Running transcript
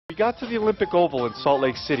We got to the Olympic Oval in Salt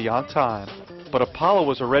Lake City on time, but Apollo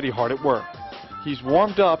was already hard at work. He's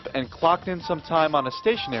warmed up and clocked in some time on a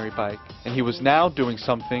stationary bike, and he was now doing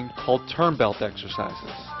something called turn belt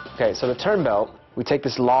exercises. Okay, so the turn belt, we take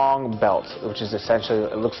this long belt, which is essentially,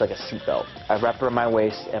 it looks like a seat belt. I wrap it around my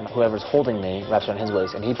waist, and whoever's holding me wraps around his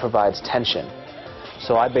waist, and he provides tension.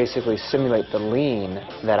 So I basically simulate the lean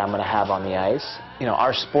that I'm going to have on the ice. You know,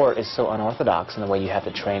 our sport is so unorthodox in the way you have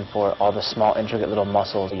to train for it. All the small, intricate little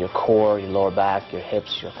muscles, your core, your lower back, your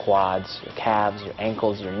hips, your quads, your calves, your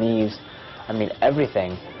ankles, your knees. I mean,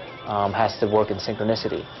 everything has to work in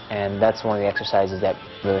synchronicity, and that's one of the exercises that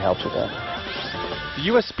really helps with that. The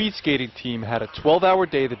U.S. speed skating team had a 12-hour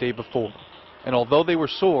day the day before, and although they were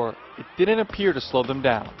sore, it didn't appear to slow them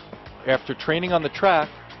down. After training on the track,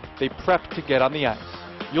 they prepped to get on the ice.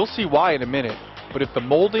 You'll see why in a minute, but if the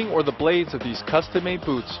molding or the blades of these custom-made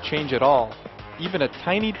boots change at all, even a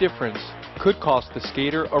tiny difference could cost the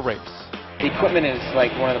skater a race. The equipment is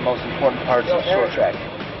like one of the most important parts of short track.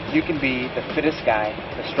 You can be the fittest guy,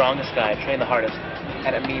 the strongest guy, train the hardest,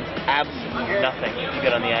 and it means absolutely nothing if you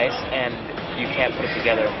get on the ice and you can't put it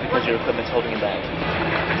together because your equipment's holding you back.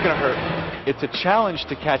 It's gonna hurt. It's a challenge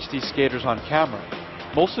to catch these skaters on camera,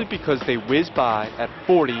 mostly because they whiz by at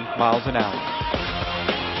 40 miles an hour.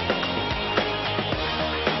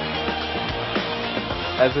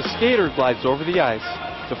 As the skater glides over the ice,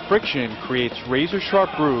 the friction creates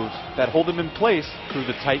razor-sharp grooves that hold him in place through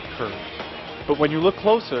the tight curves. But when you look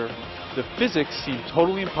closer, the physics seem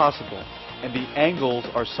totally impossible, and the angles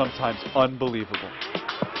are sometimes unbelievable.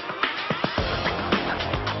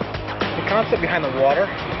 The concept behind the water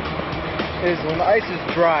is when the ice is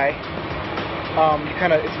dry,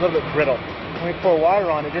 it's a little bit brittle. When we pour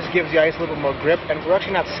water on, it just gives the ice a little more grip, and we're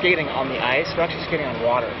actually not skating on the ice, we're actually skating on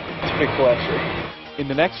water. It's pretty cool, actually. In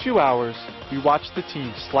the next few hours, we watch the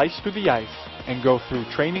team slice through the ice and go through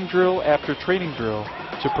training drill after training drill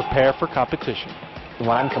to prepare for competition. When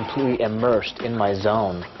I'm completely immersed in my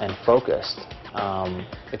zone and focused,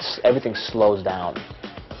 everything slows down.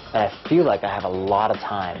 And I feel like I have a lot of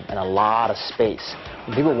time and a lot of space.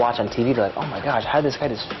 When people watch on TV, they're like, oh my gosh, how did this guy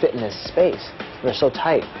just fit in this space? They're so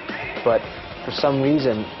tight. But for some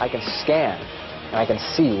reason, I can scan and I can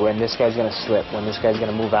see when this guy's going to slip, when this guy's going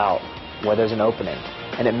to move out, where there's an opening.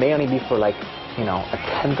 And it may only be for like, a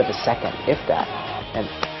tenth of a second, if that. And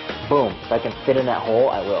boom, if I can fit in that hole,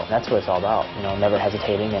 I will. That's what it's all about, never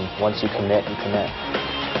hesitating, and once you commit, you commit.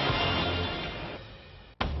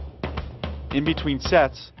 In between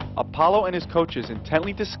sets, Apollo and his coaches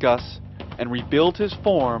intently discuss and rebuild his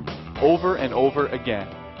form over and over again.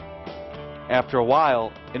 After a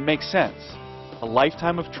while, it makes sense. A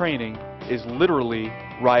lifetime of training is literally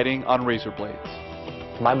riding on razor blades.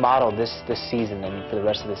 My motto this season and for the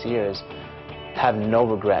rest of this year is have no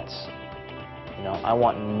regrets. I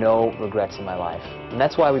want no regrets in my life. And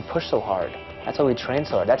that's why we push so hard. That's why we train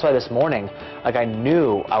so hard. That's why this morning, I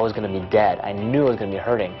knew I was going to be dead. I knew I was going to be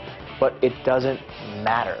hurting. But it doesn't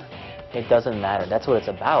matter. It doesn't matter. That's what it's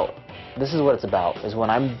about. This is what it's about, is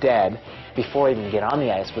when I'm dead, before I even get on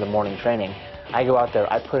the ice for the morning training, I go out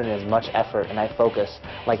there, I put in as much effort, and I focus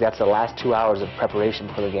like that's the last 2 hours of preparation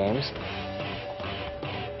for the games.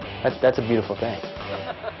 That's a beautiful thing.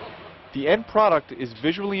 The end product is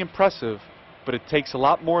visually impressive, but it takes a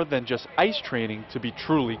lot more than just ice training to be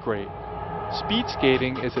truly great. Speed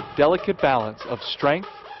skating is a delicate balance of strength,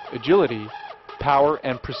 agility, power,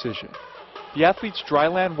 and precision. The athletes'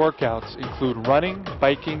 dryland workouts include running,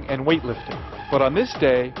 biking, and weightlifting. But on this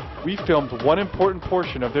day, we filmed one important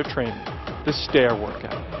portion of their training, the stair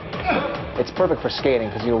workout. It's perfect for skating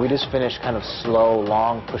because we just finished kind of slow,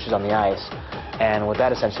 long pushes on the ice. And what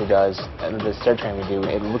that essentially does, and the stair training we do,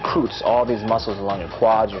 it recruits all these muscles along your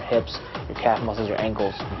quads, your hips, your calf muscles, your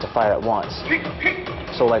ankles to fire at once.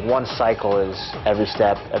 So like one cycle is every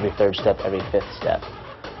step, every third step, every fifth step.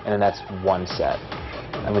 And then that's one set.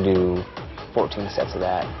 And we do 14 sets of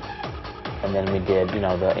that. And then we did,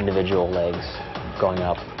 the individual legs going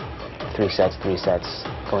up, 3 sets,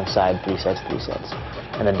 going side, 3 sets, 3 sets.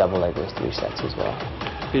 And then double leg was 3 sets as well.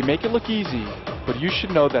 They make it look easy, but you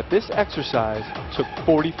should know that this exercise took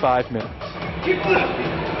 45 minutes.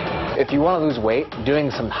 If you want to lose weight, doing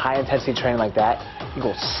some high-intensity training like that, you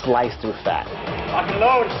go slice through fat. Lock and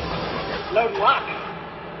load. Load and lock.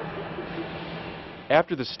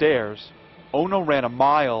 After the stairs, Ono ran a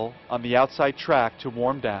mile on the outside track to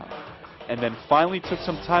warm down, and then finally took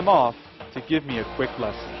some time off to give me a quick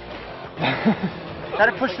lesson. Try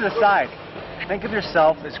to push to the side. Think of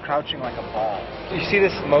yourself as crouching like a ball. You see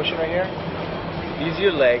this motion right here? These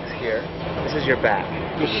are your legs here. This is your back.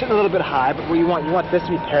 You're sitting a little bit high, but what you want this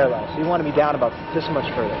to be parallel. So you want to be down about this much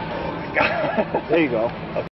further. There you go.